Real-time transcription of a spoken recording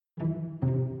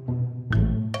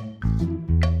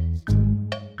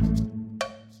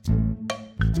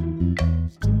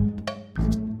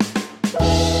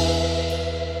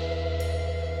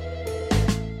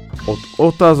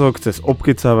otázok cez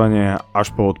obkecávanie až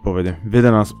po odpovede.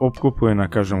 Veda nás obklopuje na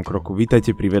každom kroku.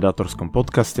 Vítajte pri vedátorskom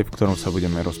podcaste, v ktorom sa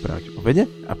budeme rozprávať o vede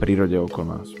a prírode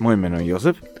okolo nás. Moje meno je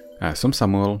Jozef. A ja som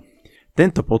Samuel.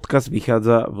 Tento podcast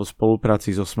vychádza vo spolupráci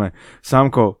so SME.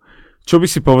 Sámko, čo by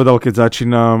si povedal, keď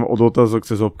začínam od otázok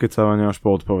cez obkecávanie až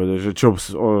po odpovede? Že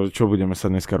čo budeme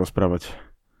sa dneska rozprávať?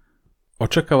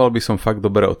 Očakával by som fakt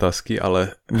dobré otázky,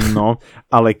 ale... No,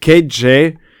 ale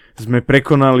keďže sme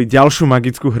prekonali ďalšiu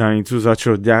magickú hranicu, za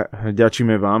čo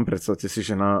ďačíme vám. Predstavte si,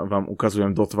 že vám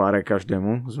ukazujem do tváre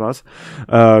každému z vás,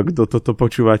 kto toto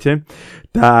počúvate.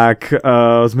 Tak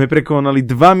sme prekonali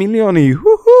 2 milióny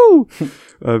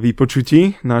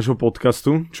vypočutí nášho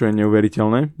podcastu, čo je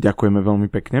neuveriteľné. Ďakujeme veľmi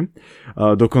pekne.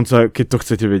 Dokonca, keď to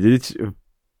chcete vedieť,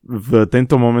 v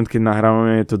tento moment, keď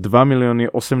nahrávame, je to 2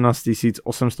 milióny 18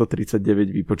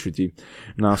 839 vypočutí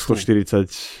na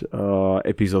 140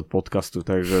 epizód podcastu,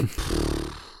 takže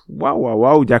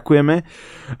wow, ďakujeme.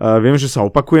 Viem, že sa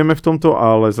opakujeme v tomto,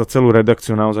 ale za celú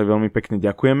redakciu naozaj veľmi pekne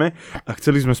ďakujeme a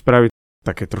chceli sme spraviť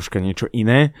také troška niečo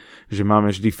iné, že máme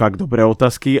vždy fakt dobré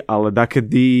otázky, ale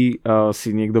dakedy si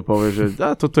niekto povie, že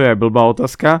toto je aj blbá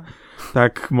otázka,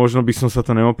 tak možno by som sa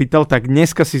to neopýtal, tak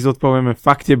dneska si zodpovieme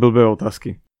fakt tie blbé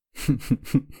otázky.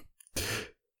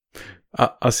 A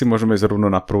asi môžeme ísť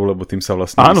rovno na prvú, lebo tým sa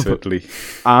vlastne vysvetlí.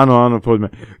 Áno, poďme.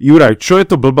 Juraj, čo je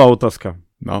to blbá otázka?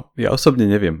 No, ja osobne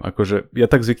neviem. Akože ja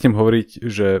tak zvyknem hovoriť,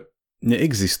 že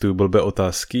neexistujú blbé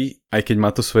otázky, aj keď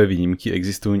má to svoje výnimky,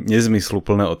 existujú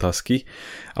nezmysluplné otázky,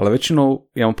 ale väčšinou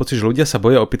ja mám pocit, že ľudia sa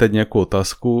boja opýtať nejakú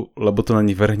otázku, lebo to na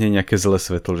nich vrhne nejaké zlé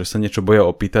svetlo, že sa niečo boja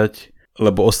opýtať,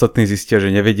 lebo ostatní zistia,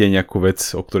 že nevedia nejakú vec,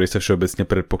 o ktorej sa všeobecne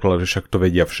predpokladá, že však to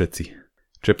vedia všetci.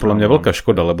 Čo je podľa mňa veľká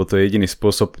škoda, lebo to je jediný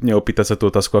spôsob neopýtať sa tú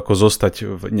otázku, ako zostať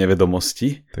v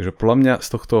nevedomosti. Takže podľa mňa z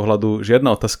tohto ohľadu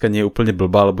žiadna otázka nie je úplne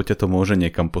blbá, lebo ťa to môže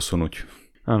niekam posunúť.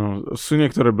 Áno, sú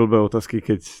niektoré blbé otázky,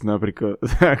 keď napríklad,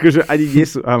 akože ani nie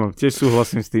sú, áno, tiež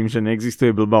súhlasím s tým, že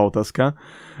neexistuje blbá otázka,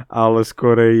 ale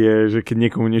skôr je, že keď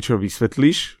niekomu niečo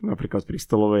vysvetlíš, napríklad pri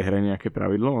stolovej hre nejaké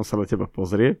pravidlo, on sa na teba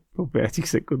pozrie po 5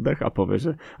 sekundách a povie,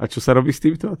 že a čo sa robí s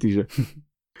týmto? A ty, že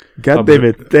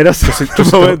goddammit, teraz som to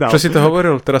povedal. Čo si to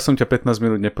hovoril? Teraz som ťa 15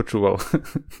 minút nepočúval.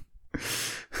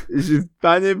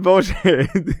 Pane Bože,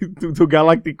 túto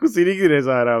galaktiku si nikdy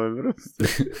nezahráme proste.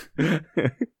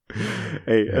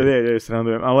 Nie,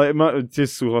 srandujem, ale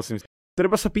tiež súhlasím.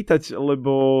 Treba sa pýtať,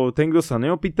 lebo ten, kto sa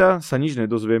neopýta, sa nič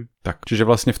nedozvie. Tak, čiže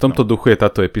vlastne v tomto duchu je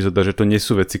táto epizóda, že to nie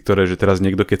sú veci, ktoré, že teraz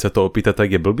niekto, keď sa to opýta,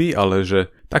 tak je blbý, ale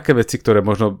že také veci, ktoré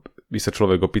možno by sa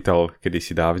človek opýtal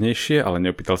kedysi dávnejšie, ale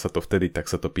neopýtal sa to vtedy, tak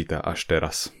sa to pýta až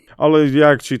teraz. Ale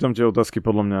ja, ak čítam tie otázky,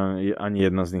 podľa mňa ani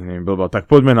jedna z nich nie je blbá.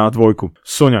 Tak poďme na dvojku.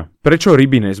 Soňa, prečo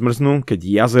ryby nezmrznú, keď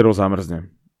jazero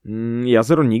zamrzne?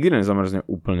 Jazero nikdy nezamrzne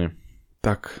úplne.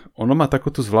 Tak, ono má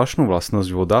takúto zvláštnu vlastnosť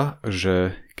voda,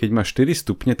 že keď má 4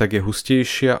 stupne, tak je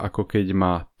hustejšia ako keď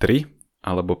má 3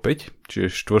 alebo 5, čiže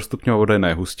 4-stupňová voda je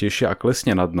najhustejšia a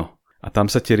klesne na dno. A tam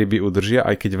sa tie ryby udržia,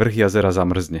 aj keď vrch jazera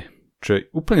zamrzne. Čo je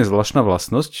úplne zvláštna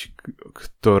vlastnosť, z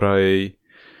ktorej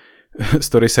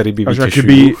sa ryby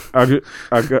vytešujú.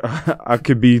 A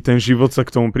keby ten život sa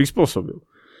k tomu prispôsobil.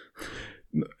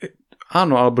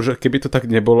 Áno, alebo že keby to tak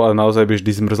nebolo a naozaj by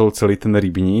vždy zmrzol celý ten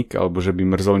rybník, alebo že by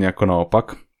mrzol nejako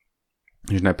naopak,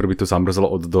 že najprv by to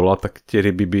zamrzlo od dola, tak tie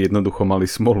ryby by jednoducho mali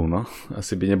smolu, no.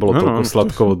 Asi by nebolo toľko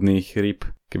sladkovodných ryb,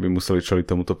 keby museli čeliť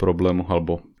tomuto problému,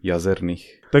 alebo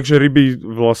jazerných. Takže ryby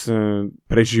vlastne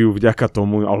prežijú vďaka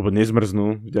tomu, alebo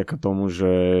nezmrznú vďaka tomu,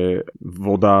 že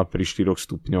voda pri 4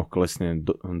 stupňoch klesne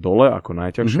dole ako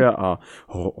najťažšia a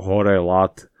hore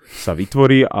ľad sa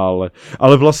vytvorí, ale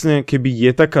vlastne keby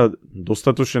je taká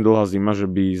dostatočne dlhá zima, že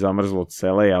by zamrzlo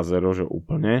celé jazero, že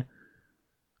úplne,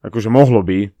 akože mohlo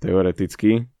by,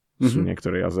 teoreticky, sú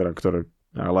niektoré jazera, ktoré,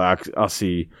 ale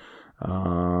asi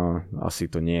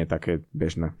to nie je také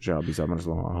bežné, že aby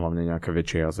zamrzlo, a hlavne nejaké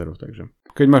väčšie jazero, takže.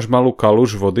 Keď máš malú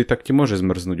kaluž vody, tak ti môže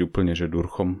zmrznúť úplne, že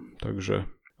durchom, takže.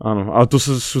 Áno, a tu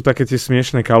sú také tie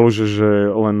smiešné kaluže, že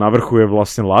len na vrchu je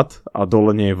vlastne ľad a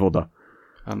dole nie je voda.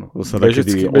 Áno,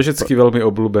 bežecky veľmi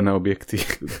obľúbené objekty.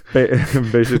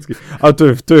 Bežecky. Ale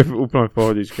to je úplne v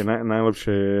pohodičke. Najlepšie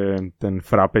je ten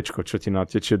frapečko, čo ti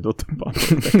natečie do teba.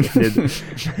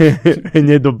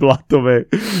 Nedoblatové.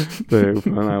 To je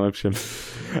úplne najlepšie.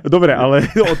 Dobre, ale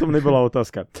o tom nebola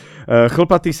otázka.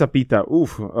 Chlpatý sa pýta,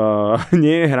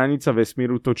 nie je hranica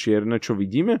vesmíru to čierne, čo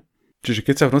vidíme? Čiže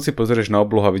keď sa v noci pozrieš na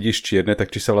oblohu a vidíš čierne, tak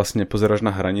či sa vlastne pozeráš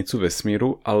na hranicu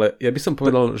vesmíru, ale ja by som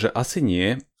povedal, že asi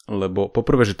nie, Lebo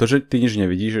poprvé, že to, že ty nič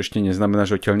nevidíš, ešte neznamená,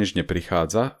 že odtiaľ nič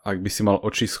neprichádza. Ak by si mal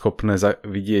oči schopné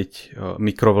vidieť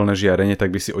mikrovlnné žiarenie, tak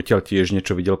by si odtiaľ tiež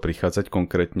niečo videl prichádzať,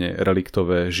 konkrétne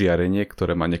reliktové žiarenie,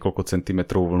 ktoré má niekoľko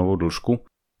centimetrov vlnovú dĺžku.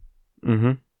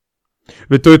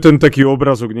 Veď to je ten taký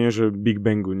obrazok, nie, že Big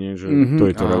Bangu, nie, že to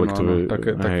je to reliktové. Áno,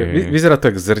 také, vyzerá to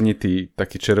jak zrnitý,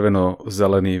 taký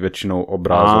červeno-zelený väčšinou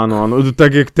obrázok. Áno,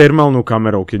 tak jak termálnou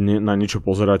kamerou, keď na niečo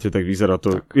pozeráte, tak vyzerá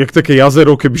to, jak také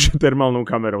jazero, kebyže termálnou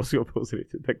kamerou si ho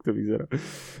pozriete, tak to vyzerá.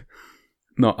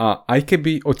 No a aj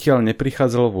keby odtiaľ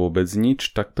neprichádzalo vôbec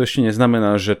nič, tak to ešte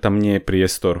neznamená, že tam nie je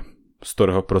priestor, z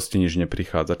ktorého proste nič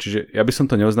neprichádza. Čiže ja by som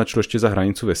to neoznačil ešte za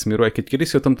hranicu vesmíru, aj keď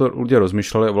kedysi o tomto ľudia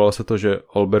rozmýšľali, volalo sa to, že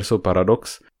Olbersov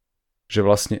paradox, že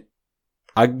vlastne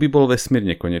ak by bol vesmír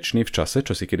nekonečný v čase,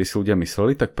 čo si kedysi ľudia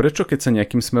mysleli, tak prečo keď sa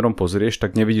nejakým smerom pozrieš,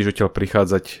 tak nevidíš odtiaľ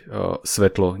prichádzať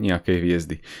svetlo nejakej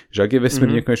hviezdy. Že ak je vesmír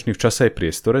nekonečný v čase aj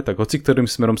priestore, tak hoci ktorým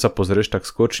smerom sa pozrieš, tak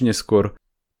skôr či neskôr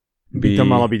by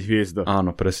tam mala byť hviezda.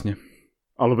 Áno, presne.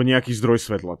 Alebo nejaký zdroj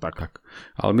svetla, tak.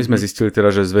 Ale my sme zistili teda,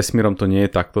 že s vesmírom to nie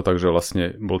je takto, takže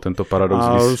vlastne bol tento paradox.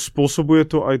 A spôsobuje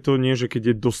to aj to nie, že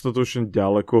keď je dostatočne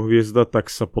ďaleko hviezda,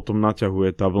 tak sa potom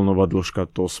naťahuje tá vlnová dĺžka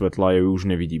toho svetla a ju už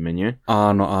nevidíme, nie?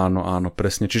 Áno,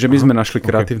 presne. Čiže my sme našli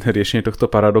kreatívne riešenie tohto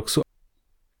paradoxu.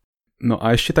 No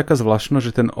a ešte taká zvláštna,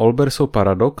 že ten Olbersov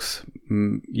paradox,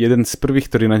 jeden z prvých,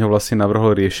 ktorý na ňo vlastne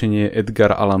navrhol riešenie, je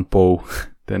Edgar Allan Poe,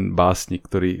 ten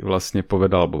básnik, ktorý vlastne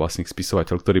povedal, alebo básnik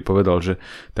spisovateľ, ktorý povedal, že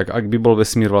tak ak by bol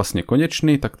vesmír vlastne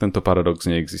konečný, tak tento paradox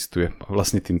neexistuje. A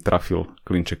vlastne tým trafil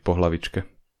klinček po hlavičke.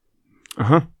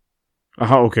 Aha,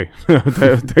 okej.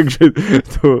 Takže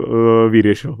to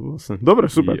vyriešil vlastne. Dobre,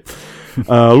 super.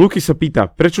 Luky sa pýta,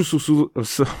 prečo sú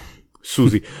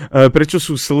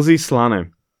slzy slané?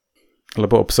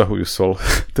 Lebo obsahujú sol.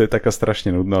 To je taká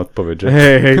strašne nudná odpoveď, že?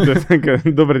 Hej, to je taká...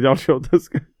 Dobre, ďalšia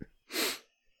otázka.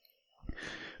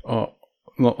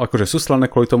 No akože sú slané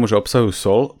kvôli tomu, že obsahujú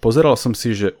sol. Pozeral som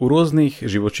si, že u rôznych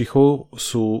živočíchov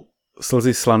sú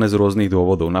slzy slané z rôznych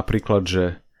dôvodov. Napríklad,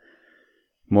 že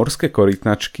morské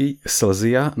korytnačky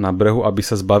slzia na brehu, aby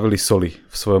sa zbavili soli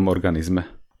v svojom organizme.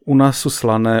 U nás sú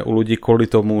slané u ľudí kvôli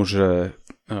tomu, že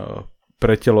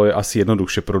pre telo je asi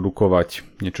jednoduchšie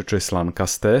produkovať niečo, čo je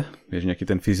slankasté, vieš, nejaký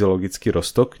ten fyziologický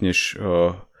roztok, než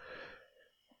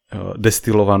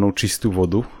destilovanú čistú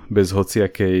vodu bez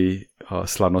hociakej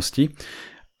slanosti.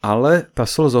 Ale tá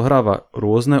sol zohráva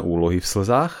rôzne úlohy v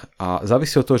slzách a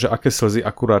závisí od toho, že aké slzy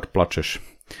akurát plačeš.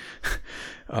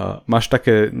 Máš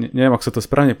také, neviem, ako sa to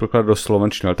správne prekladá do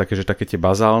slovenčiny, ale také, že také tie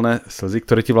bazálne slzy,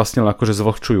 ktoré ti vlastne akože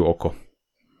zvlhčujú oko.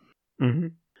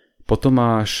 Potom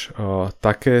máš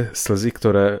také slzy,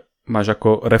 ktoré máš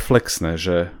ako reflexné,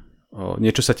 že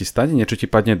niečo sa ti stane, niečo ti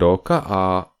padne do oka a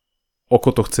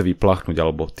oko to chce vypláchnuť,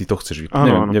 alebo ty to chceš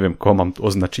vypláchnuť. Neviem, koho mám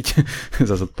označiť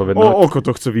za zodpovednosť. Oko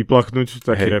to chce vypláchnuť,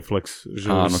 taký reflex,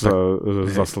 že sa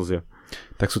zaslzia.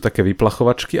 Tak sú také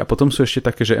vyplachovačky a potom sú ešte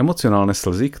také, že emocionálne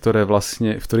slzy, ktoré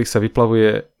vlastne, v ktorých sa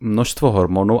vyplavuje množstvo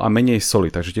hormónov a menej soli,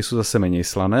 takže tie sú zase menej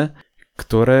slané,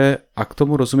 ktoré, ak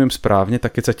tomu rozumiem správne,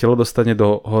 tak keď sa telo dostane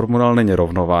do hormonálnej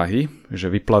nerovnováhy,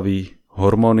 že vyplaví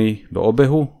hormóny do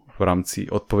obehu, v rámci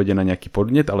odpovede na nejaký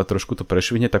podnet, ale trošku to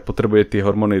prešvihne, tak potrebuje tie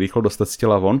hormóny rýchlo dostať z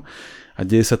tela von a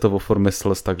deje sa to vo forme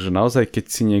slz, takže naozaj keď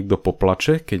si niekto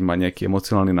poplače, keď má nejaký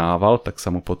emocionálny nával, tak sa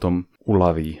mu potom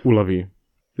uľaví.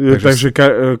 Takže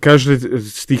každý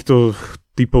z týchto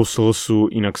typov slz sú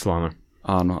inak slané.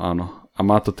 Áno. A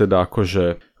má to teda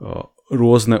akože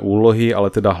rôzne úlohy,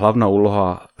 ale teda hlavná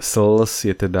úloha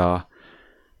slz je teda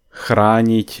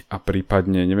chrániť a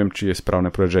prípadne, neviem, či je správne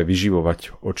povedať, že aj vyživovať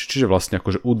oči, čiže vlastne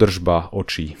akože údržba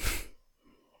očí.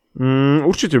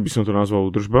 Určite by som to nazval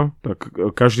údržba, tak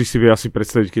každý si vie asi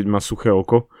predstaviť, keď má suché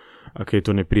oko, aké je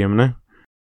to nepríjemné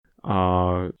a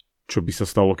čo by sa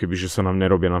stalo, kebyže sa nám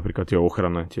nerobia napríklad tie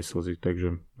ochranné, tie slzy,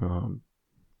 takže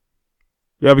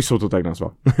ja by som to tak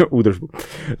nazval, údržbu.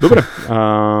 Dobre,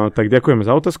 tak ďakujeme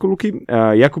za otázku, Luky.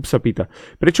 Jakub sa pýta,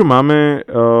 prečo máme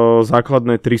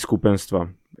základné 3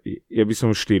 skupenstva? Ja by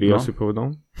som 4 asi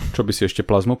povedal. Čo by si ešte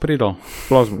plazmu pridal?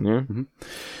 Plazmu, nie?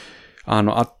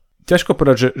 Áno, a ťažko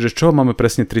povedať, že z čoho máme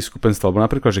presne 3 skupenstva, lebo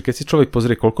napríklad, že keď si človek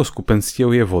pozrie, koľko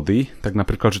skupenstiev je vody, tak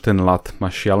napríklad, že ten ľad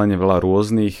má šialene veľa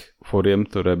rôznych foriem,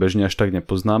 ktoré bežne až tak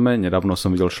nepoznáme. Nedávno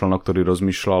som videl článok, ktorý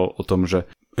rozmýšľal o tom, že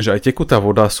aj tekutá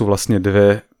voda sú vlastne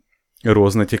 2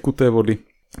 rôzne tekuté vody.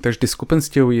 Takže tých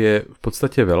skupenstiev je v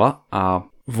podstate veľa a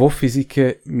vo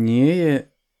fyzike nie je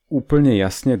úplne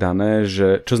jasne dané,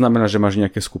 že čo znamená, že máš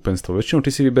nejaké skupenstvo. Väčšinou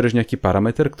ty si vybereš nejaký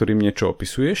parameter, ktorým niečo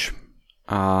opisuješ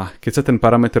a keď sa ten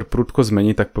parameter prudko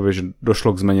zmení, tak povieš, že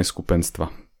došlo k zmene skupenstva.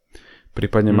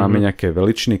 Prípadne máme nejaké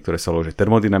veličiny, ktoré sa ložia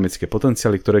termodynamické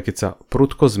potenciály, ktoré keď sa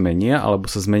prudko zmenia,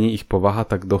 alebo sa zmení ich povaha,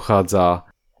 tak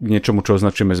dochádza k niečomu, čo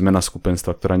označujeme zmena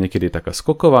skupenstva, ktorá niekedy je taká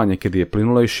skoková, niekedy je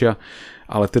plynulejšia.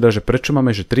 Ale teda, že prečo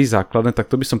máme že 3 základné, tak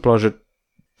to by som povedal, že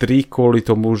 3 kvôli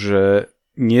tomu, že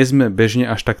nie sme bežne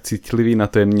až tak citliví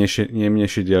na to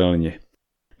jemnejšie delenie.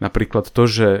 Napríklad to,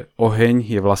 že oheň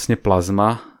je vlastne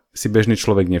plazma, si bežný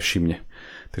človek nevšimne.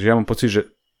 Takže ja mám pocit, že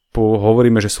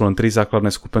hovoríme, že sú len 3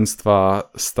 základné skupenstva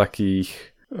z takých,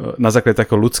 na základe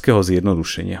takého ľudského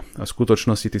zjednodušenia. A v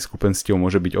skutočnosti tých skupenstiev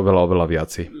môže byť oveľa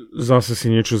viacej. Zase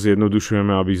si niečo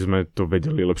zjednodušujeme, aby sme to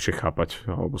vedeli lepšie chápať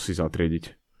alebo si zatriediť.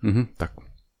 Tak.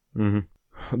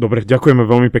 Dobre, ďakujeme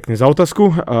veľmi pekne za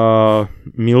otázku.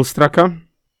 Milstraka.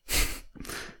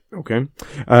 OK.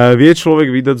 Vie človek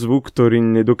vydať zvuk, ktorý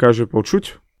nedokáže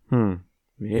počuť?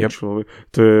 Človek.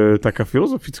 To je taká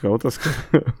filozofická otázka.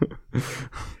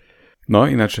 No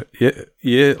ináč,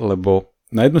 lebo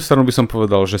na jednu stranu by som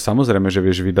povedal, že samozrejme, že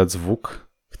vieš vydať zvuk,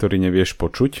 ktorý nevieš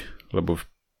počuť, lebo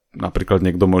napríklad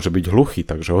niekto môže byť hluchý,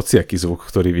 takže hociaký zvuk,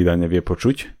 ktorý vydá, nevie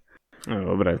počuť.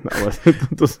 No, dobre, ale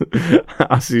to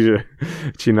asi, že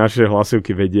či naše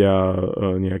hlasivky vedia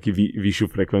nejaký vyššiu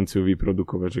frekvenciu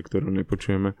vyprodukovať, že ktorú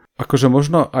nepočujeme. Akože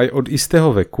možno aj od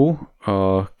istého veku,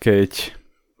 keď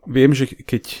viem, že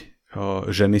keď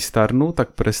ženy starnú,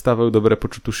 tak prestávajú dobre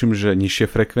počuť, tuším, že nižšie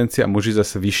frekvencie a muži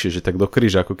zase vyššie, že tak do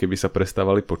kríža, ako keby sa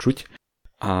prestávali počuť.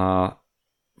 A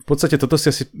v podstate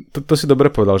to si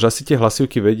dobre povedal, že asi tie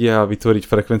hlasivky vedia vytvoriť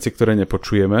frekvencie, ktoré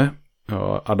nepočujeme.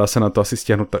 A dá sa na to asi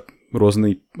stiahnuť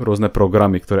rôzne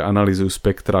programy, ktoré analýzujú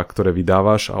spektra, ktoré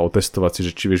vydávaš a otestovať si,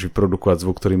 že či vieš vyprodukovať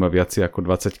zvuk, ktorý má viac ako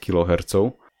 20 kHz.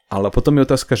 Ale potom je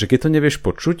otázka, že keď to nevieš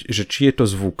počuť, že či je to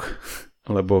zvuk.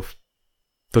 Lebo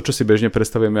to, čo si bežne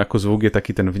predstavujeme ako zvuk, je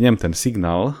taký ten vnem, ten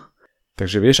signál.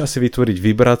 Takže vieš asi vytvoriť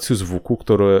vibráciu zvuku,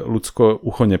 ktoré ľudské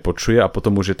ucho nepočuje a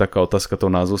potom už je taká otázka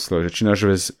toho názvoslovu, že či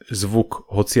náš zvuk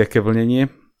hociaké vlnenie,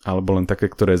 alebo len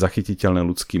také, ktoré je zachytiteľné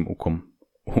ľudským ukom.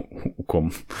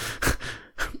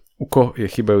 Uko je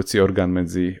chybajúci orgán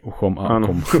medzi uchom a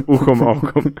okom. Uchom a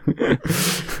okom.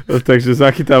 Takže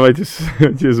zachytávajte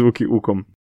tie zvuky ukom.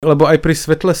 Lebo aj pri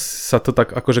svetle sa to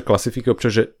tak akože klasifikuje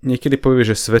občas, že niekedy povie,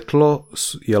 že svetlo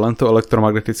je len to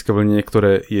elektromagnetické vlnenie,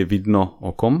 ktoré je vidno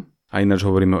okom. A ináč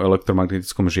hovoríme o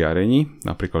elektromagnetickom žiarení,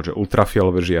 napríklad, že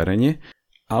ultrafialové žiarenie.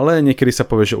 Ale niekedy sa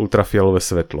povie, že ultrafialové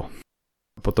svetlo.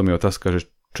 Potom je otázka, že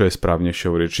čo je správnejšie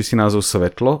hovoriť. Či si názov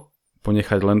svetlo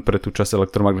ponechať len pre tú časť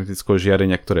elektromagnetického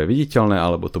žiarenia, ktoré je viditeľné,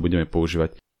 alebo to budeme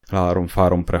používať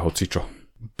fárom pre hocičo.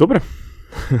 Dobre.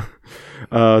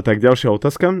 Tak ďalšia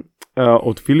otázka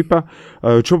od Filipa.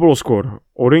 Čo bolo skôr?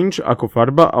 Orange ako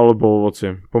farba alebo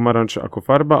ovocie? Pomaranč ako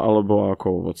farba alebo ako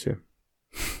ovocie?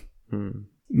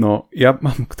 No, ja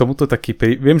mám k tomuto taký...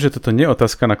 Viem, že toto nie je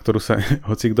otázka, na ktorú sa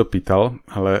hocikto pýtal,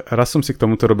 ale raz som si k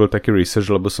tomuto robil taký research,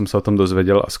 lebo som sa o tom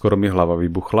dozvedel a skoro mi hlava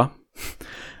vybuchla.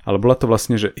 Ale bola to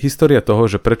vlastne, že história toho,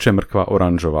 že prečo je mrkva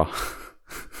oranžová.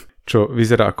 Čo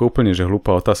vyzerá ako úplne, že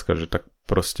hlúpa otázka, že tak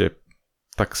proste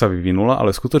tak sa vyvinula,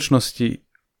 ale v skutočnosti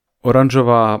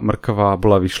oranžová mrkva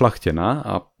bola vyšľachtená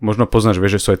a možno poznáš,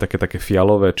 vieš, že sú aj také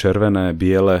fialové, červené,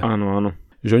 biele. Áno.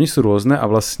 Že oni sú rôzne a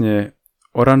vlastne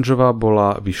oranžová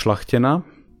bola vyšľachtená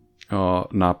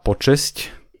na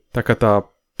počesť. Taká tá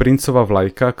princová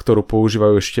vlajka, ktorú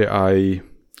používajú ešte aj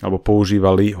alebo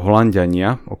používali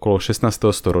Holanďania okolo 16.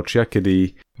 storočia,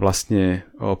 kedy vlastne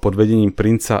pod vedením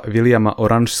princa Williama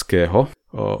Oranžského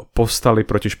povstali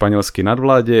proti španielskej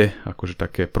nadvláde, akože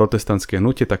také protestantské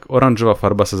hnutie, tak oranžová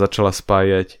farba sa začala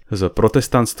spájať s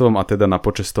protestantstvom a teda na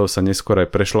počesť toho sa neskôr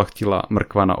aj prešľachtila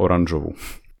mrkva na oranžovú.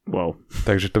 Wow.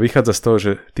 Takže to vychádza z toho,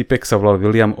 že typek sa volal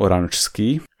William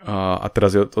Oranžský a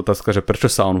teraz je otázka, že prečo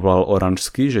sa on volal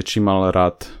Oranžský, že či mal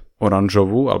rád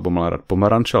oranžovú, alebo mal rád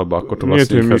pomaranče, alebo ako to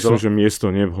vlastne vychádzalo? Nie, to je myslím, že miesto,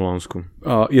 nie v Holandsku.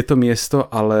 Je to miesto,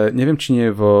 ale neviem, či nie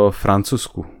je v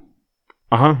Francúzsku.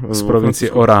 Aha. Z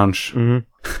provincie Orange.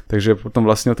 Takže potom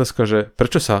vlastne otázka, že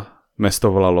prečo sa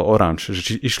mesto volalo Orange? Že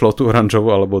či išlo tú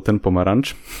oranžovú, alebo ten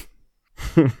pomaranč?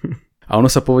 A ono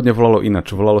sa pôvodne volalo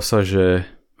ináč. Volalo sa, že...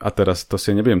 A teraz to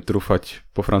si nebudem trúfať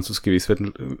po francúzsky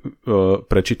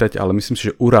prečítať, ale myslím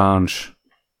si, že Orange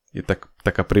je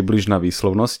taká približná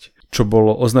výslovnosť, čo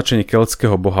bolo označenie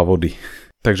keltského boha vody.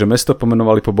 Takže mesto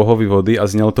pomenovali po bohovi vody a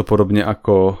znelo to podobne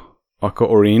ako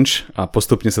Orange a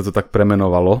postupne sa to tak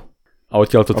premenovalo. A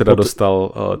odtiaľ to teda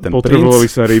dostal ten princ. Potrebovali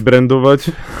sa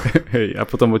rebrandovať. Hej, a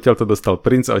potom odtiaľ to dostal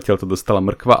princ a odtiaľ to dostala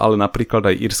mrkva, ale napríklad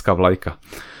aj írska vlajka.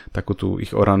 Takú tú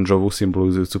ich oranžovú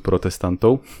symbolizujúcu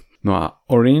protestantov. No a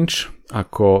orange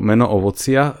ako meno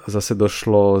ovocia zase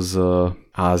došlo z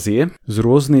Ázie, z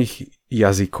rôznych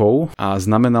jazykov a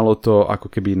znamenalo to ako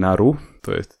keby naru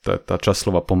to je tá časť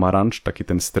slova pomaranč, taký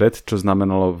ten stred, čo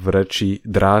znamenalo v reči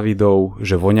Drávidov,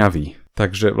 že voňavý.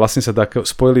 Takže vlastne sa tak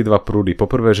spojili dva prúdy.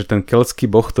 Poprvé, že ten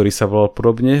keltský boh, ktorý sa volal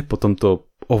podobne, potom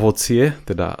to ovocie,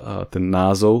 teda ten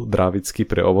názov drávidsky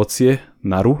pre ovocie,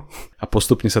 naru, a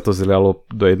postupne sa to zlialo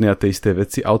do jednej a tej istej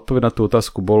veci. A odpoveď na tú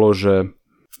otázku bolo, že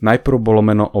najprv bolo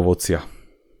meno ovocia.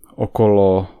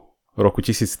 Okolo roku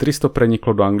 1300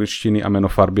 preniklo do angličtiny a meno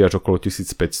farby až okolo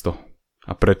 1500.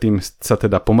 A predtým sa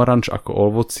teda pomaranč ako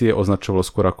ovocie označovalo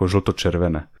skôr ako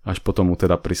žlto-červené. Až potom mu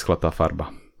teda prischla tá farba.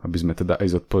 Aby sme teda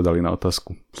aj zodpovedali na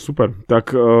otázku. Super,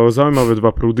 tak zaujímavé dva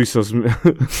prúdy sa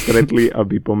stretli,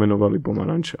 aby pomenovali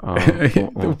pomaranč.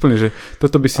 Úplne, že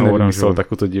toto by si nevymyslel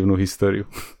takúto divnú históriu.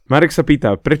 Marek sa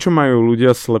pýta, prečo majú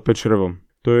ľudia slepé črevo?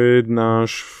 To je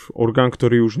náš orgán,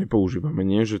 ktorý už nepoužívame,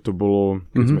 nie? Že to bolo,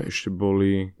 keď sme ešte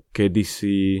boli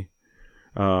kedysi...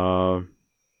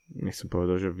 nechcem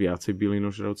povedať, že viacej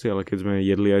bylinožravci, ale keď sme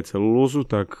jedli aj celulózu,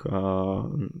 tak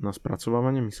na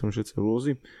spracovávanie, myslím, že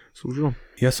celulózy slúžilo.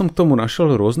 Ja som k tomu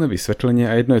našiel rôzne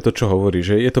vysvetlenie a jedno je to, čo hovorí,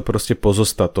 že je to proste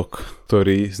pozostatok,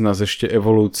 ktorý z nás ešte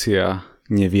evolúcia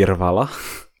nevyrvala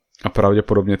a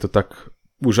pravdepodobne to tak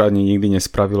už ani nikdy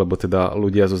nespraví, lebo teda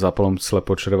ľudia so zápalom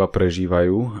slepočreva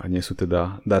prežívajú a nie sú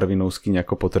teda darwinovsky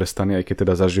nejako potrestaní, aj keď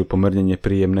teda zažijú pomerne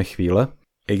nepríjemné chvíle.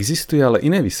 Existuje ale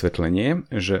iné vysvetlenie,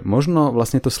 že možno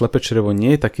vlastne to slepé črevo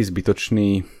nie je taký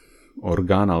zbytočný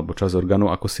orgán alebo časť orgánu,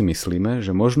 ako si myslíme,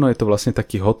 že možno je to vlastne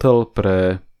taký hotel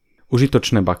pre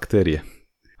užitočné baktérie.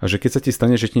 A že keď sa ti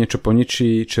stane, že ti niečo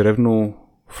poničí črevnú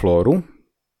flóru,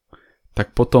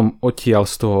 tak potom odtiaľ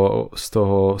z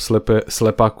toho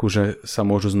slepáku, že sa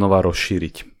môžu znova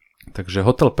rozšíriť. Takže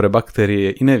hotel pre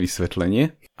baktérie je iné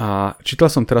vysvetlenie. A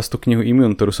čítal som teraz tú knihu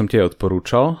Immune, ktorú som ti aj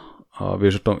odporúčal. A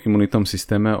vieš o tom imunitnom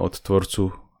systéme od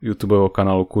tvorcu YouTubeového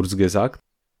kanálu Kurzgesagt,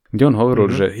 kde on hovoril,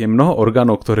 že je mnoho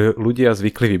orgánov, ktoré ľudia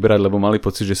zvykli vyberať, lebo mali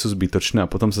pocit, že sú zbytočné a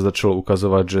potom sa začalo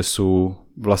ukazovať, že sú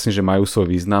vlastne, že majú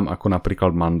svoj význam, ako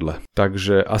napríklad mandle.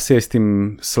 Takže asi aj s tým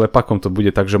slepákom to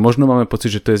bude tak, že možno máme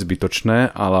pocit, že to je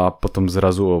zbytočné, ale potom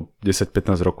zrazu o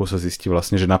 10-15 rokov sa zistí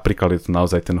vlastne, že napríklad je to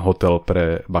naozaj ten hotel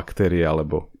pre baktérie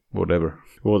alebo whatever.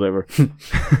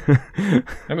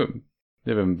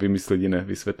 Neviem vymysliť iné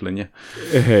vysvetlenie.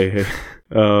 Hej.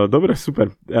 Dobre, super.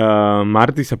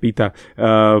 Marty sa pýta,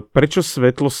 prečo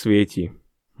svetlo svieti?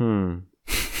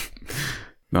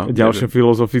 No, ďalšia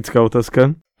filozofická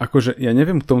otázka. Akože ja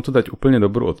neviem k tomuto dať úplne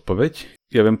dobrú odpoveď.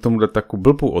 Ja viem tomu dať takú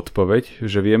blbú odpoveď,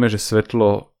 že vieme, že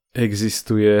svetlo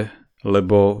existuje,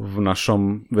 lebo v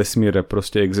našom vesmíre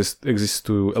proste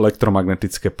existujú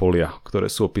elektromagnetické polia,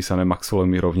 ktoré sú opísané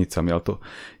Maxwellovými rovnicami. Ale to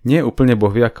nie je úplne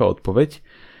bohviaká odpoveď,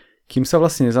 kým sa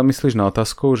vlastne nezamyslíš na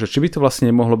otázkou, že či by to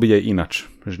vlastne nemohlo byť aj inač.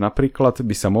 Že napríklad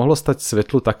by sa mohlo stať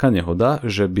svetlu taká nehoda,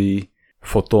 že by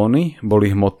fotóny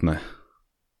boli hmotné.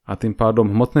 A tým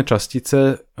pádom hmotné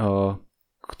častice,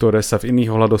 ktoré sa v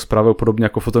iných ohľadoch správajú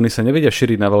podobne ako fotóny, sa nevedia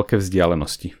šíriť na veľké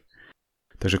vzdialenosti.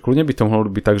 Takže kľudne by to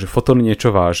mohlo byť tak, že fotóny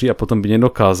niečo váži a potom by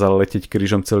nedokázal letieť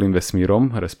krížom celým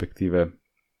vesmírom, respektíve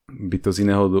by to z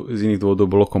iných dôvodov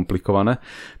bolo komplikované.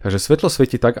 Takže svetlo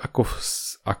svieti tak,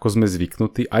 ako sme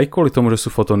zvyknutí, aj kvôli tomu, že sú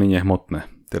fotóny nehmotné,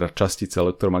 teda častice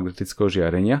elektromagnetického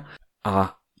žiarenia.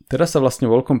 A teraz sa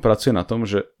vlastne voľkom pracuje na tom,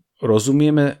 že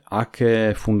rozumieme,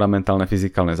 aké fundamentálne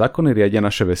fyzikálne zákony riadia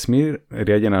náš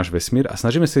vesmír a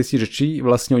snažíme sa zistiť, že či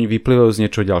vlastne oni vyplývajú z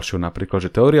niečo ďalšieho. Napríklad,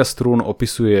 že teória strún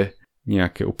opisuje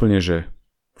nejaké úplne že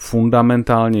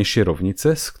fundamentálnejšie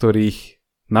rovnice, z ktorých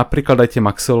napríklad aj tie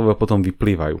Maxwellové potom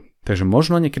vyplývajú. Takže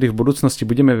možno niekedy v budúcnosti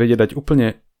budeme vedieť dať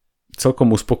úplne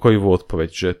celkom uspokojivú odpoveď,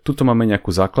 že tuto máme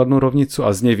nejakú základnú rovnicu a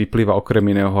z nej vyplýva okrem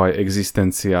iného aj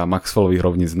existencia Maxwellových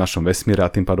rovníc v našom vesmíre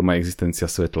a tým pádom aj existencia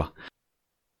svetla.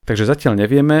 Takže zatiaľ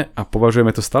nevieme a považujeme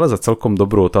to stále za celkom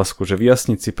dobrú otázku, že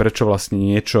vyjasniť si, prečo vlastne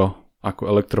niečo ako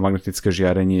elektromagnetické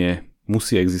žiarenie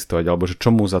musí existovať, alebo že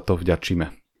čomu za to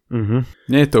vďačíme.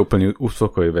 Nie je to úplne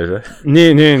uspokojivé, že?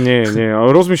 Nie.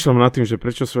 Ale rozmýšľam nad tým, že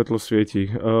prečo svetlo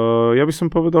svieti. Ja by som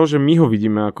povedal, že my ho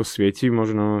vidíme ako svieti,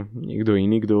 možno niekto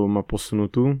iný, kto má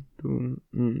posunutú.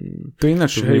 To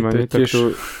ináč, hej, to je tiež... To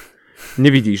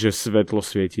nevidí, že svetlo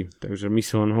svieti. Takže my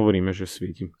si len hovoríme, že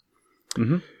svieti.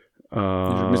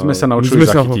 My sme sa naučili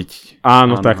zachytiť.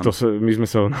 Áno, takto. My sme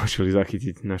sa ho naučili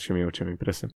zachytiť našimi očami,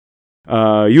 presne.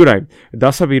 Juraj,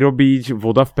 dá sa vyrobiť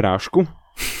voda v prášku?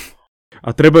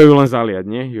 A treba ju len zaliať,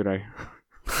 nie, Juraj?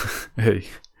 Hej.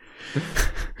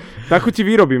 Takú ti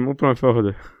vyrobím, úplne v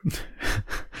pohode.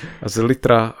 A z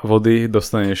litra vody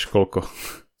dostaneš koľko?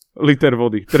 Liter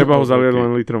vody. Treba ho zaliať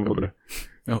len litrom vody.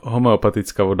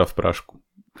 Homeopatická voda v prášku.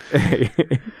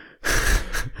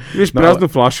 Vieš, prázdnu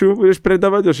fľašu budeš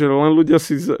predávať a že len ľudia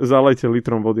si zalejte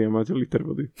litrom vody a máte liter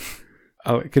vody.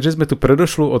 Ale keďže sme tu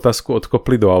predošlú otázku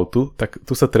odkopli do autu, tak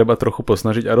tu sa treba trochu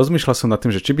posnažiť a rozmýšľal som nad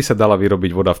tým, že či by sa dala vyrobiť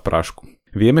voda v prášku.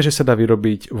 Vieme, že sa dá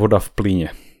vyrobiť voda v plyne.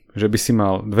 Že by si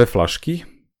mal 2 fľašky,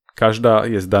 každá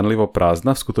je zdanlivo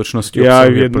prázdna, v skutočnosti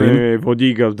obsahuje plyn. V jednej je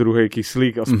vodík a v druhej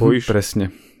kyslík a spojíš. Presne.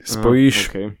 Spojíš,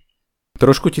 okay.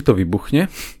 Trošku ti to vybuchne,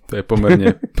 to je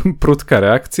pomerne prudká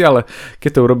reakcia, ale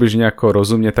keď to urobíš nejako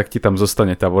rozumne, tak ti tam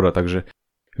zostane tá voda, takže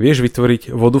vieš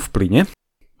vytvoriť vodu v plyne.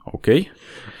 OK.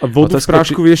 A vodu v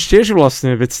prášku vieš tiež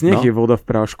vlastne, veď sneh je voda v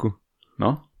prášku.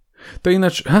 No. To je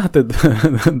ináč, to je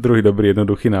druhý dobrý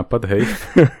jednoduchý nápad, hej.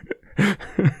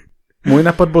 Môj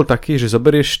nápad bol taký, že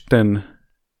zoberieš ten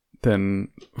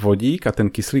vodík a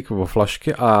ten kyslík vo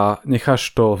fľaške a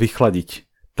necháš to vychladiť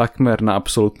takmer na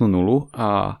absolútnu nulu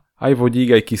a aj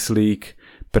vodík, aj kyslík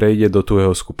prejde do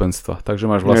tvojho skupenstva. Takže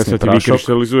máš vlastne prášok. Ja sa ti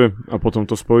vykrystalizuje a potom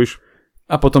to spojíš.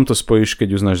 A potom to spojíš,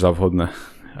 keď uznáš za vhodné.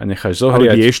 A necháš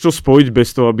zohriať. Ale vieš to spojiť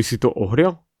bez toho, aby si to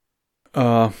ohrial?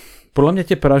 Podľa mňa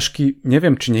tie prášky,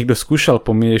 neviem, či niekto skúšal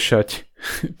pomiešať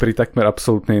pri takmer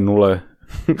absolútnej nule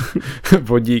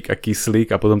vodík a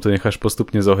kyslík a potom to necháš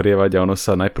postupne zohrievať a ono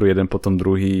sa najprv jeden, potom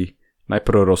druhý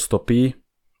najprv roztopí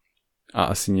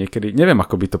a asi niekedy, neviem,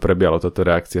 ako by to prebiehalo, toto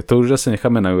reakcia. To už zase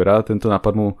necháme na Jura, tento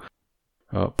nápad mu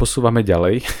posúvame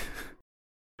ďalej.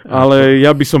 Ale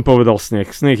ja by som povedal sneh.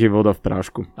 Sneh je voda v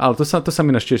prášku. Ale to sa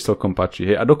mi tiež celkom páči.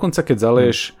 Hej. A dokonca, keď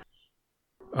zaleješ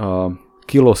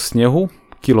kilo snehu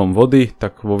kilom vody,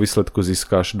 tak vo výsledku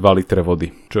získáš 2 litre vody.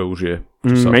 Čo už je...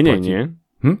 Čo menej nie.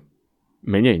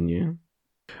 Menej nie.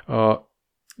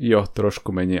 Jo, trošku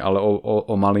menej, ale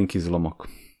o malinký zlomok.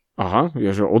 Aha,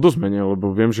 ja že o dosť menej,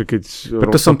 lebo viem, že keď...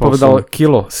 Preto som povedal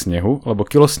kilo snehu, lebo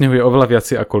kilo snehu je oveľa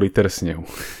viacej ako liter snehu.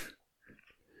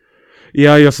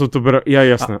 Ja som to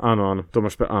jasné, áno, to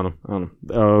máš áno.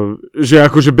 Že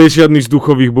akože bez žiadnych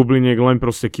vzduchových bubliniek, len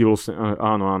proste kilo snehu,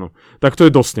 áno. Tak to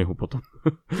je do snehu potom.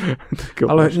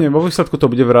 Ale nie, vo výsledku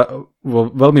to bude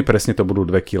veľmi presne to budú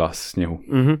 2 kg snehu.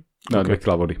 2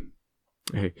 kg vody.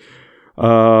 Hej.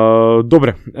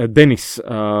 Dobre, Denis,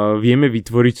 vieme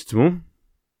vytvoriť tmu?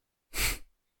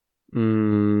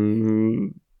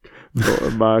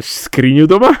 Máš skriňu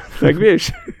doma? Tak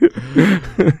vieš.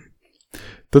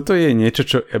 Toto je niečo,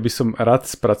 čo ja by som rád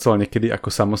spracoval niekedy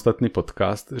ako samostatný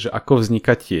podcast, že ako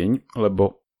vzniká tieň,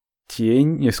 lebo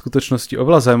tieň je v skutočnosti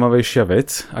oveľa zaujímavejšia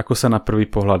vec, ako sa na prvý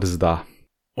pohľad zdá.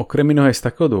 Okrem iného aj z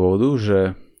takého dôvodu, že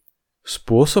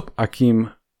spôsob,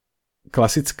 akým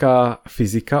klasická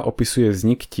fyzika opisuje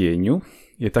vznik tieňu,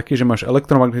 je taký, že máš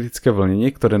elektromagnetické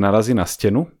vlnenie, ktoré narazí na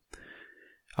stenu,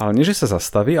 ale nie, že sa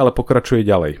zastaví, ale pokračuje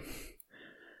ďalej.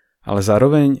 Ale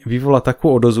zároveň vyvolá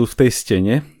takú odozvu v tej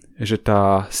stene, že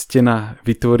tá stena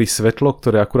vytvorí svetlo,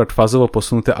 ktoré je akurát fázovo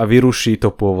posunuté a vyruší to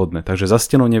pôvodné. Takže za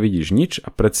stenou nevidíš nič a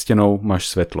pred stenou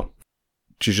máš svetlo.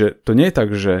 Čiže to nie je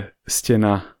tak, že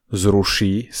stena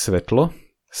zruší svetlo,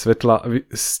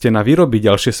 stena vyrobí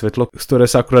ďalšie svetlo, ktoré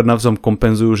sa akurát navzájom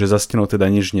kompenzujú, že za stenou teda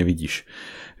nič nevidíš.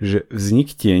 Že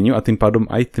vznik tieňu a tým pádom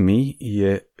aj tmy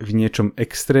je v niečom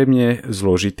extrémne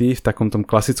zložitý v takomto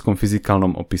klasickom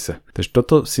fyzikálnom opise. Takže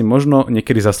toto si možno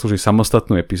niekedy zaslúži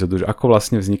samostatnú epizódu, že ako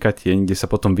vlastne vzniká tieň, kde sa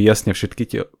potom vyjasnia všetky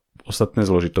tie ostatné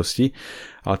zložitosti.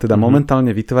 Ale teda momentálne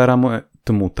vytvárame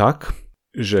tmu tak,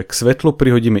 že k svetlu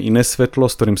prihodíme iné svetlo,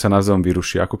 s ktorým sa navzájom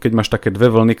vyruší. Ako keď máš také 2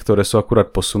 vlny, ktoré sú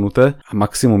akurát posunuté a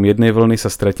maximum jednej vlny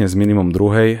sa stretne s minimum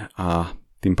druhej a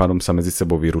tým pádom sa medzi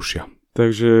sebou vyrušia.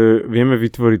 Takže vieme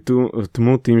vytvoriť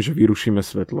tmu tým, že vyrušíme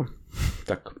svetlo.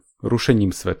 Tak,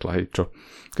 rušením svetla, hej, čo?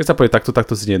 Keď sa povie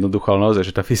takto znie jednoducho, ale naozaj,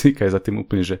 že tá fyzika je za tým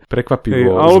úplne, že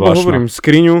prekvapivo zvláštna. Alebo hovorím,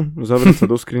 skriňu, zavrieť sa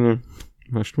do skrine,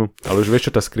 máš tmu. Ale už vieš,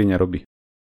 čo tá skriňa robí.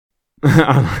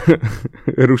 Áno,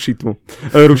 ruší tmu.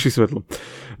 Ruší svetlo.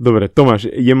 Dobre, Tomáš,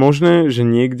 je možné, že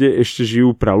niekde ešte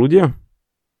žijú praľudia?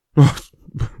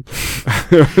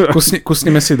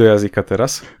 Kusneme si do jazyka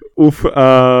teraz.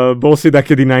 Bol si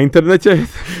takedy na internete?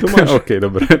 OK,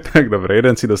 dobre, tak dobre.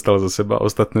 Jeden si dostal zo seba,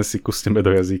 ostatné si kusneme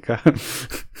do jazyka.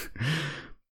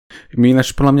 My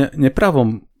ináč podľa mňa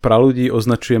nepravom praľudí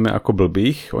označujeme ako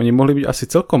blbých. Oni mohli byť asi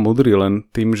celkom múdri, len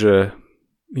tým, že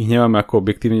ich nemáme ako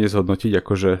objektívne zhodnotiť,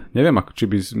 akože neviem, či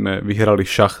by sme vyhrali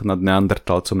šach nad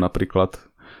Neandertalcom napríklad,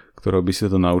 ktorého by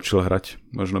si to naučil hrať.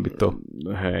 Možno by to...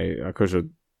 Hej, akože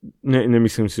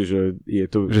nemyslím si, že je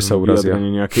to že sa urazia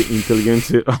nejakej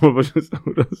inteligencie, alebo že sa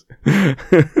urazia.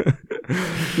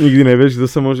 Nikdy nevieš, kto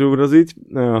sa môže uraziť,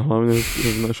 hlavne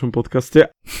v našom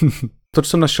podcaste. To,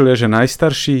 čo som našiel, je, že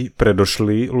najstarší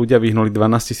predošli ľudia vyhnuli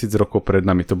 12 000 rokov pred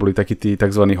nami. To boli takí tí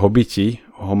tzv. Hobiti,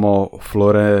 Homo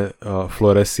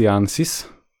floresiensis.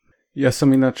 Ja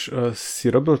som ináč si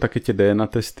robil také tie DNA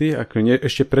testy,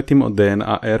 ešte predtým od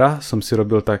DNA era som si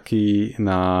robil taký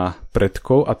na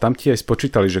predkov a tam ti aj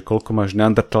spočítali, že koľko máš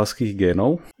neandertalských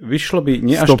génov. Vyšlo by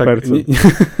nie až 100%. Tak...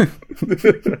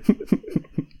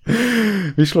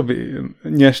 Vyšlo by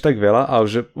nie až tak veľa, ale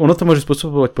že ono to môže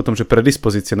spôsobovať potom, že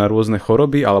predispozície na rôzne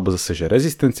choroby, alebo zase, že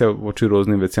rezistencia voči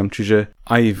rôznym veciam, čiže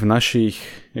aj v našich,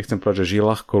 nechcem povedať, že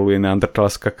žilách koluje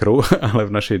neandertalská krv, ale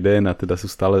v našej DNA teda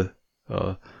sú stále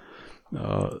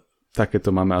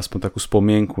takéto, máme aspoň takú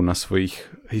spomienku na svojich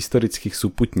historických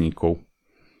súputníkov.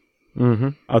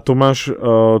 Uh-huh. A Tomáš,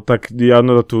 tak ja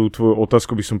na tú tvoju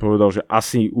otázku by som povedal, že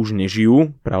asi už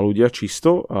nežijú praľudia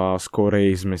čisto a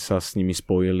skorej sme sa s nimi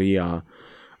spojili a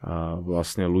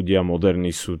vlastne ľudia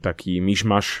moderní sú taký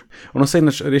myšmaš. Ono sa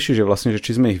ináč rieši, že vlastne, že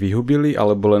či sme ich vyhubili,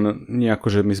 alebo len nejako,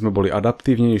 že my sme boli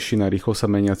adaptívnejší na rýchlo sa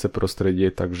meniace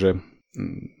prostredie, takže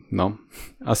no,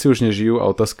 asi už nežijú a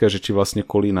otázka je, že či vlastne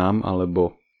kvôli nám,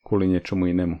 alebo kvôli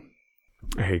niečomu inému.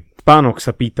 Hej, Pánok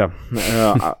sa pýta,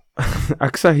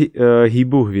 ak sa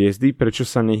hýbu hviezdy, prečo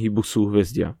sa nehýbu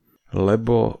súhvezdia?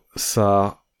 Lebo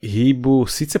sa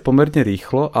hýbu síce pomerne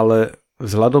rýchlo, ale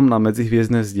vzhľadom na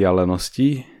medzihviezdne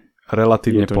vzdialenosti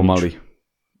relatívne pomaly.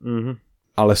 Mhm.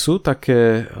 Ale sú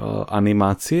také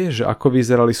animácie, že ako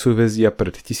vyzerali súhvezdia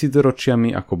pred 1000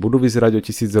 ročiami, ako budú vyzerať o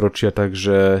 1000 ročia,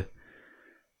 takže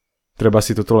treba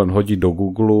si toto len hodiť do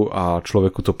Google a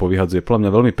človeku to povyhadzuje. Podľa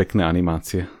mňa veľmi pekné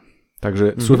animácie.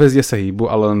 Takže súhvezdia sa hýbu,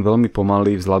 ale len veľmi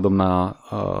pomaly vzhľadom na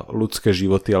ľudské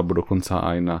životy alebo dokonca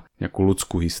aj na nejakú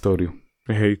ľudskú históriu.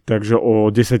 Hej, takže o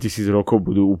 10 000 rokov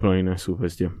budú úplne iné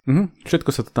súhvezdia. Všetko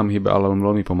sa to tam hýbe, ale len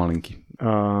veľmi pomalinky.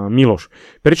 Miloš,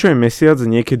 prečo je mesiac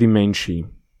niekedy menší?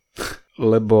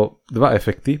 Lebo dva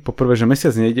efekty. Poprvé, že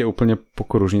mesiac nejde úplne po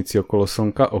kružnici okolo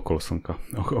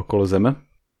Zeme.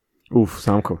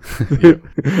 Sámko.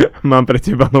 Mám pre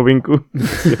teba novinku.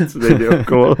 Nejde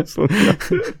okolo slnka.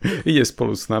 Ide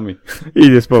spolu s nami.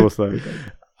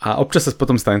 A občas sa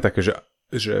potom stane také,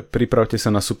 že pripravte sa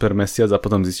na super mesiac a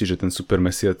potom zistíš, že ten super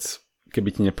mesiac,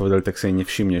 keby ti nepovedali, tak sa jej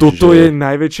nevšimneš. Toto je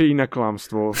najväčšie iné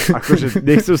klamstvo. Akože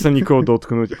nechcem sa nikoho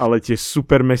dotknúť, ale tie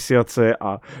super mesiace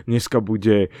a dneska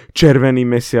bude červený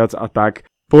mesiac a tak.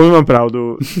 Poviem vám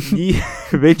pravdu,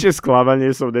 väčšie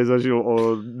sklamanie som nezažil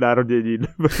o narodení.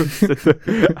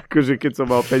 Akože keď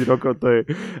som mal 5 rokov,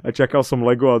 a čakal som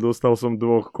Lego a dostal som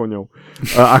 2 koňov.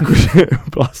 Akože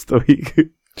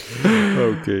plastových.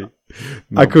 OK.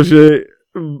 No. Akože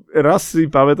raz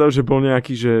si pamätám, že bol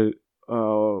nejaký, že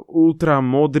ultra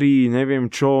modrý, neviem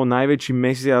čo, najväčší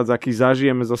mesiac, aký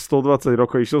zažijeme za 120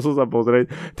 rokov. Išiel som sa pozrieť,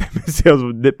 ten mesiac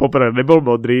poprvé nebol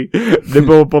modrý,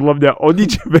 nebol podľa mňa o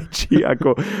nič väčší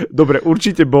ako, dobre,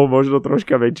 určite bol možno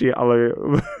troška väčší, ale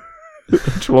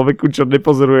človeku, čo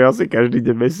nepozoruje asi každý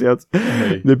deň mesiac,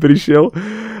 neprišiel.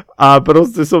 A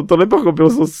proste som to nepochopil,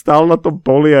 som stál na tom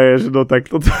poli a je, že no tak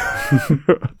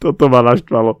toto ma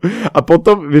naštvalo. A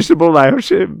potom, vieš, čo bolo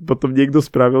najhoršie? Potom niekto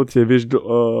spravil tie, vieš,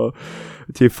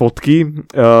 tie fotky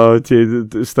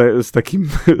s takým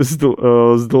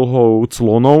s dlhou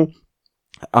clonou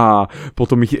a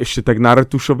potom ich ešte tak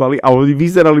naretušovali a oni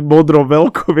vyzerali modro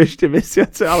veľko, vieš, tie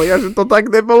mesiace, ale ja, že to tak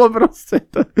nebolo proste.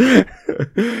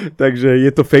 Takže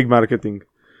je to fake marketing.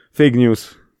 Fake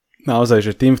news. Naozaj,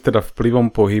 že tým teda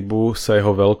vplyvom pohybu sa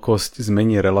jeho veľkosť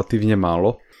zmení relatívne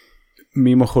málo.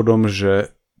 Mimochodom,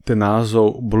 že ten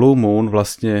názov Blue Moon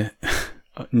vlastne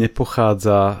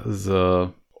nepochádza z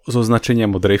označenia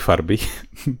modrej farby,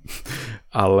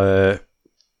 ale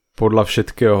podľa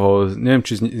všetkého, neviem,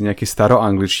 či z nejakej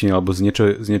staroangličtiny alebo z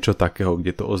niečo takého,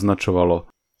 kde to označovalo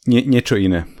niečo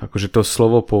iné. Akože to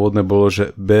slovo pôvodné bolo, že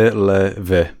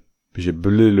BLV, že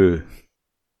bleu.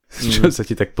 Čo sa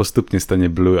ti tak postupne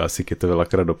stane bleu, asi keď to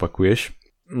veľakrát opakuješ.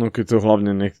 No keď to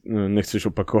hlavne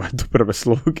nechceš opakovať to prvé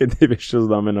slovo, keď nevieš, čo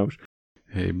znamená už.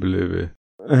 Hej, bleu.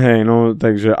 Hej, no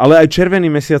takže, ale aj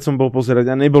červený mesiac som bol pozerať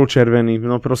a nebol červený,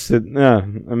 no proste,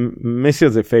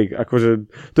 mesiac je fake, akože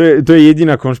to je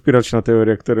jediná konšpiračná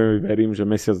teória, ktorej verím, že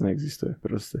mesiac neexistuje,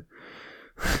 proste.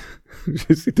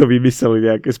 Že si to vymysleli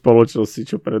nejaké spoločnosti,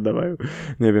 čo predávajú.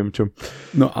 Neviem čo.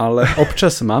 No ale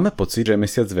občas máme pocit, že je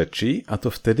mesiac väčší a to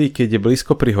vtedy, keď je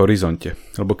blízko pri horizonte.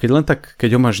 Lebo keď len tak,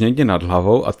 keď ho máš niekde nad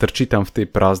hlavou a trčí tam v tej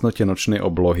prázdnote nočnej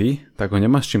oblohy, tak ho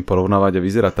nemáš čím porovnávať a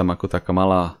vyzerá tam ako taká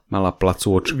malá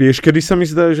placôčka. Vieš, kedy sa mi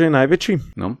zdá, že je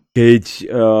najväčší? No.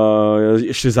 Keď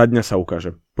ešte za dňa sa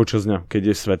ukáže. Počas dňa, keď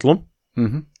je svetlo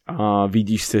a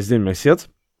vidíš cez deň mesiac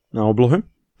na oblohe,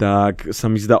 tak sa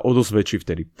mi zdá o dosť väčší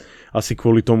vtedy. Asi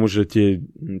kvôli tomu, že tie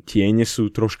tiene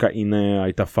sú troška iné,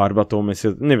 aj tá farba toho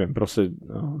mesiaca, neviem, proste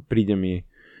príde mi.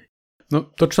 No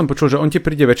to, čo som počul, že on ti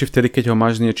príde väčší vtedy, keď ho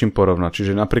máš s niečím porovnať.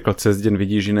 Čiže napríklad cez deň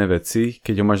vidíš iné veci,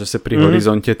 keď ho máš zase pri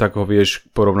horizonte, tak ho vieš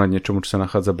porovnať niečomu, čo sa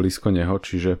nachádza blízko neho,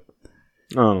 čiže...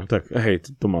 Áno, tak hej,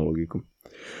 to má logiku.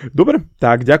 Dobre,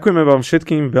 tak ďakujeme vám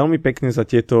všetkým veľmi pekne za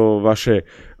tieto vaše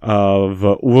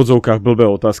v úvodzovkách blbé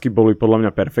otázky, boli podľa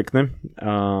mňa perfektné.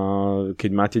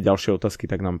 Keď máte ďalšie otázky,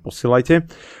 tak nám posielajte.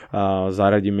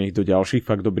 Zaradíme ich do ďalších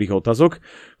fakt dobrých otázok,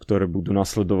 ktoré budú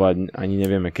nasledovať ani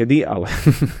nevieme kedy, ale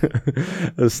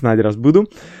snáď raz budú.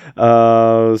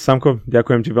 Samko,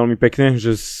 ďakujem ti veľmi pekne,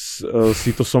 že si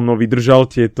to so mnou vydržal,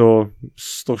 tieto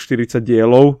 140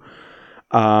 dielov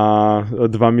a 2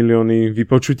 milióny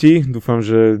vypočutí. Dúfam,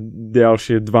 že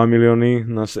ďalšie 2 milióny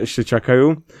nás ešte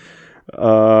čakajú.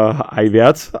 Aj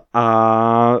viac. A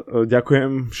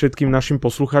ďakujem všetkým našim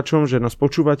poslucháčom, že nás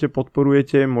počúvate,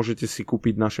 podporujete. Môžete si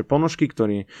kúpiť naše ponožky,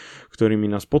 ktorými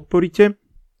nás podporíte.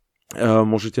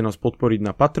 Môžete nás podporiť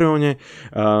na Patreone.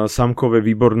 Samkové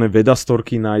výborné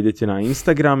vedastorky nájdete na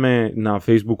Instagrame, na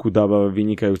Facebooku dáva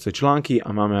vynikajúce články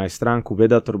a máme aj stránku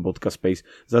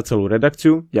vedator.space. Za celú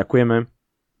redakciu ďakujeme.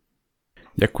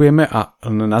 Ďakujeme a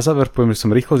na záver poviem, že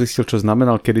som rýchlo zistil, čo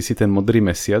znamenal kedysi ten modrý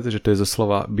mesiac, že to je zo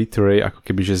slova betray, ako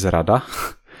keby že zrada,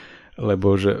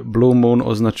 lebo že Blue Moon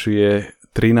označuje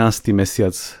 13.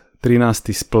 mesiac,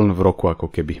 13. spln v roku ako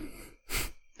keby.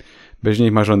 Bežne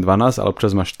ich máš len 12, ale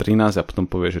občas máš 13 a potom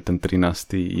povieš, že ten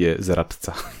 13. je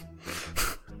zradca.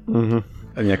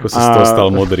 A nejako sa z toho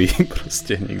stal modrý,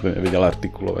 proste niekto nevedel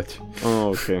artikulovať.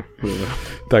 OK.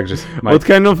 Takže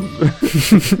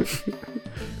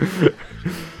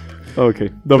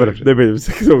OK, dobre, nebudem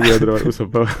sa k tomu vyjadrovať,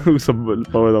 už som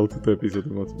povedal túto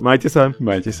epizódu moc. Majte sa.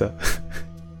 Majte sa.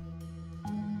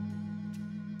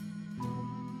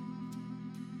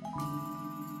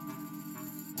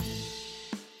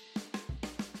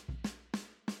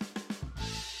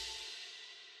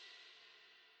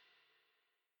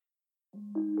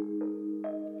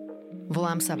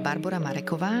 Volám sa Barbora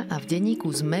Mareková a v denníku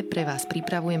ZME pre vás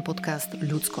pripravujem podcast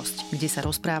Ľudskosť, kde sa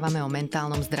rozprávame o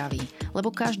mentálnom zdraví,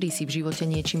 lebo každý si v živote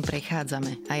niečím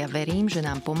prechádzame a ja verím, že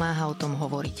nám pomáha o tom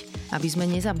hovoriť, aby sme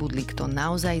nezabudli, kto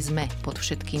naozaj sme pod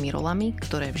všetkými rolami,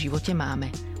 ktoré v živote máme.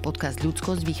 Podcast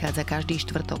Ľudskosť vychádza každý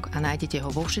štvrtok a nájdete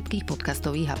ho vo všetkých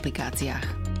podcastových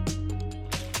aplikáciách.